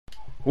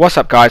What's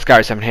up guys,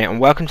 Gary7 here and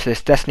welcome to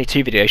this Destiny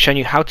 2 video showing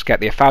you how to get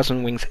the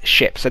 1000 Wings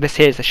ship. So this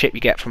here is the ship you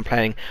get from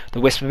playing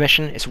the Whisper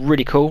mission. It's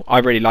really cool, I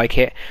really like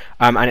it,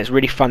 and it's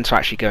really fun to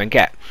actually go and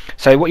get.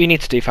 So what you need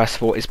to do first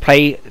of all is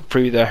play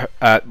through the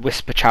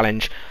Whisper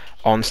challenge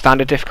on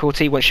standard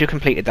difficulty. Once you've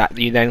completed that,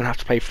 you then have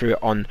to play through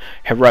it on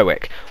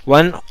heroic.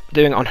 When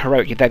doing it on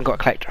heroic, you then got to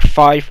collect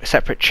 5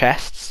 separate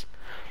chests,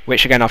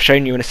 which again I've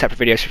shown you in a separate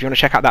video, so if you want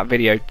to check out that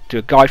video, do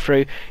a guide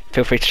through,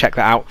 feel free to check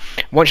that out.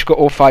 Once you've got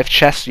all 5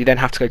 chests, you then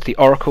have to go to the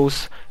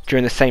oracles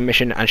during the same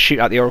mission and shoot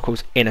out the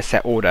oracles in a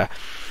set order.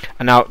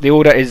 And now the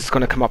order is going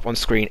to come up on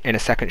screen in a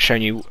second,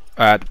 showing you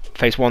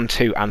phase 1,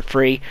 2 and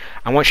 3,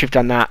 and once you've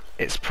done that,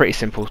 it's pretty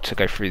simple to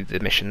go through the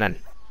mission then.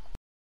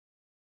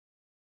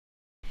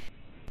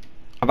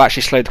 I've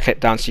actually slowed the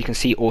clip down so you can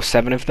see all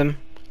 7 of them.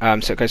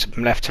 So it goes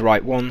from left to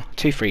right, 1,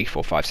 2, 3,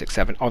 4, 5, 6,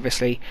 7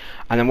 obviously,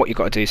 and then what you've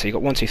got to do, so you've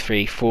got 1, 2,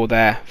 3, 4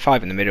 there,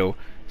 5 in the middle,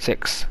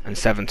 6 and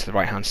 7 to the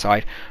right hand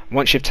side.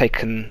 Once you've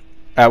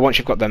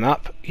got them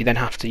up, you then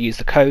have to use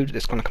the code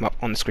that's going to come up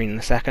on the screen in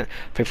a second.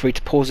 Feel free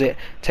to pause it,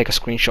 take a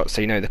screenshot so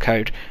you know the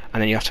code,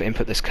 and then you have to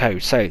input this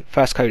code. So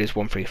first code is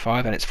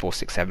 135 and it's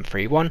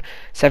 46731,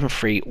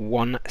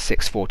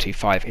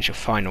 731645 is your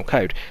final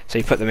code. So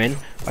you put them in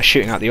by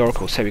shooting out the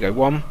oracle. So we go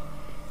 1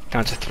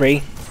 down to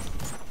 3,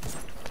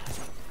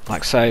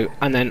 like so,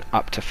 and then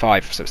up to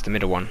 5, so it's the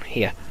middle one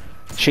here.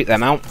 Shoot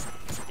them out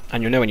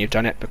and you'll know when you've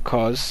done it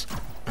because,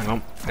 hang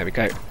on, there we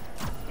go,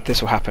 this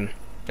will happen,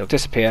 it'll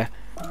disappear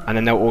and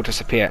then they'll all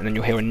disappear, and then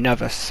you'll hear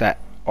another set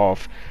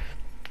of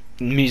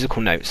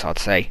musical notes, I'd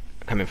say,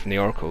 coming from the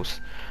oracles,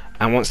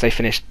 and once they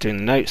finish doing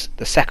the notes,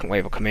 the second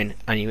wave will come in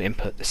and you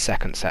input the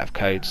second set of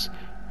codes.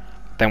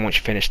 Then once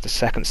you finish the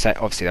second set,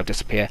 obviously they'll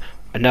disappear,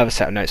 another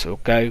set of notes will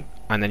go,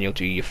 and then you'll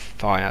do your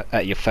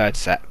third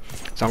set.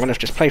 So I'm going to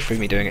just play through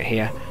me doing it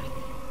here.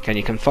 Again,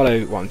 you can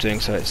follow what I'm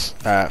doing, so it's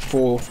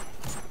 4,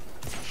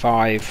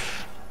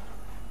 5,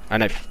 I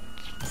know,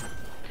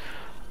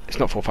 it's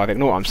not 4, 5,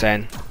 ignore what I'm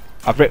saying.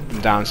 I've written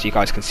them down so you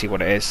guys can see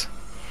what it is.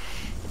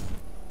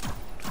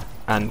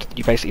 And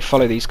you basically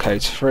follow these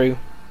codes through,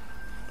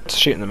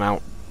 shooting them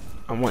out,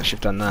 and once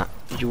you've done that,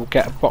 you will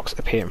get a box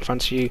appear in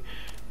front of you,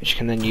 which you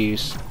can then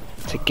use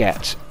to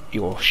get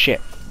your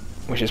ship,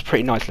 which is a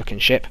pretty nice looking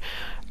ship.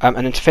 And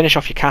then to finish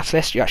off your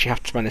catalyst, you actually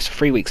have to run this for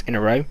 3 weeks in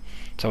a row,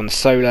 so on the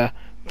solar,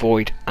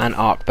 void and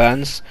arc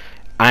burns,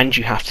 and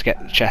you have to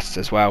get the chests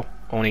as well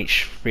on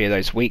each 3 of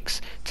those weeks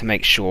to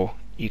make sure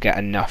you get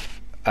enough,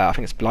 I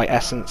think it's blight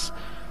essence,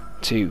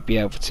 to be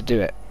able to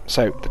do it.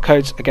 So the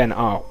codes again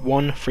are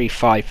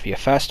 135 for your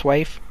first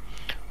wave,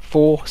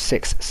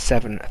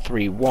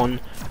 46731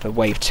 for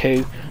wave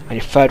 2, and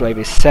your third wave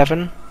is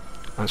 7,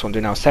 that's what I'm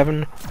doing now,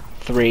 7,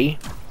 3,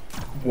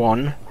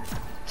 1,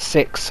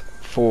 6,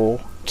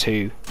 4,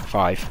 2,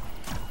 5.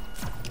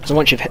 So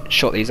once you've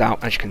shot these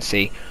out, as you can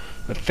see,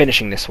 we're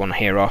finishing this one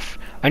here off.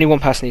 Only one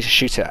person needs to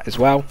shoot it as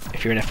well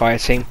if you're in a fire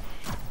team,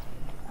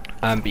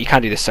 but you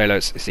can do this solo,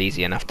 it's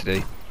easy enough to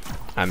do,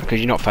 because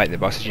you're not fighting the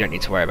bosses, you don't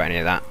need to worry about any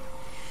of that.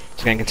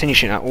 So again, continue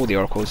shooting out all the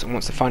oracles, and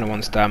once the final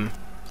one's done,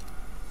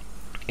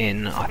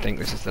 I think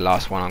this is the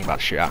last one I'm about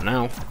to shoot out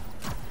now,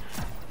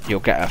 you'll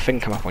get a thing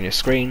come up on your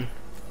screen,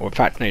 or in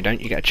fact no you don't,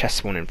 you get a chest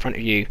spawn in front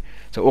of you,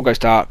 so it all goes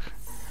dark,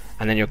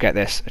 and then you'll get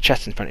a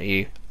chest in front of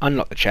you,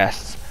 unlock the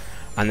chests,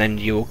 and then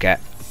you'll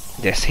get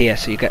this here,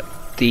 so you get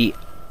the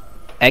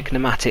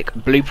enigmatic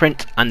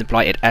blueprint and the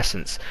blighted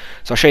essence.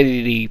 So I'll show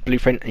you the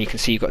blueprint, and you can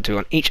see you've got to do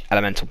on each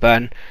elemental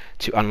burn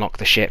to unlock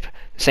the ship,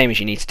 same as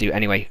you need to do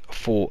anyway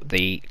for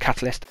the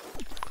catalyst.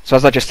 So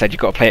as I just said,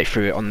 you've got to play it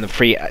through on the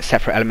 3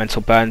 separate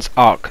elemental burns,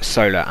 arc,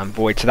 solar and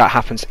void, so that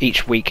happens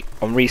each week.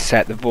 On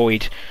reset, the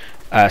void,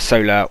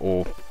 solar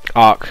or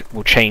arc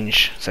will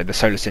change, so the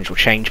solar singe will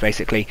change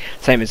basically,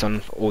 same as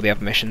on all the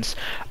other missions,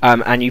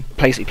 and you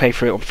basically play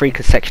through it on 3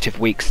 consecutive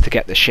weeks to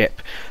get the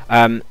ship.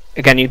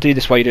 Again, you do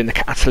this while you're doing the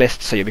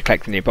catalyst, so you'll be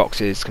collecting your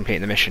boxes,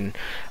 completing the mission,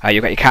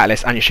 you'll get your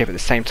catalyst and your ship at the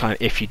same time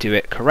if you do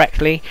it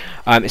correctly.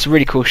 It's a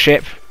really cool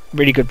ship,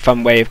 really good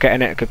fun way of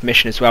getting it, a good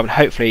mission as well, and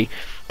hopefully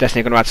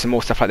Destiny are going to add some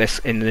more stuff like this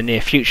in the near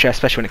future,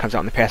 especially when it comes out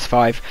on the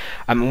PS5,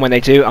 and when they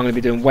do, I'm going to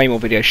be doing way more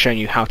videos showing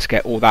you how to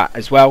get all that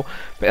as well.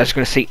 But as you're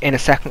going to see in a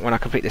second, when I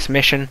complete this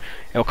mission,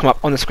 it will come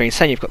up on the screen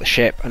saying you've got the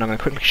ship, and I'm going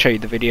to quickly show you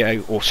the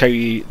video, or show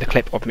you the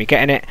clip of me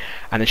getting it,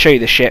 and then show you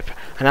the ship.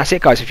 And that's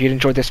it guys. If you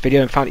enjoyed this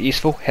video and found it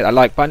useful, hit that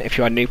like button. If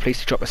you are new,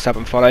 please drop a sub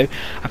and follow,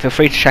 and feel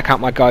free to check out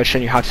my guide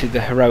showing you how to do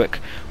the heroic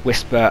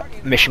Whisper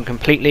mission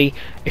completely.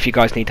 If you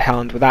guys need a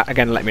hand with that,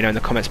 again let me know in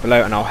the comments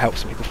below and I'll help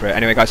some people through it.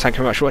 Anyway guys, thank you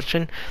very much for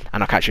watching,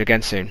 and I'll catch you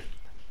again soon.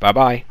 Bye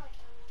bye.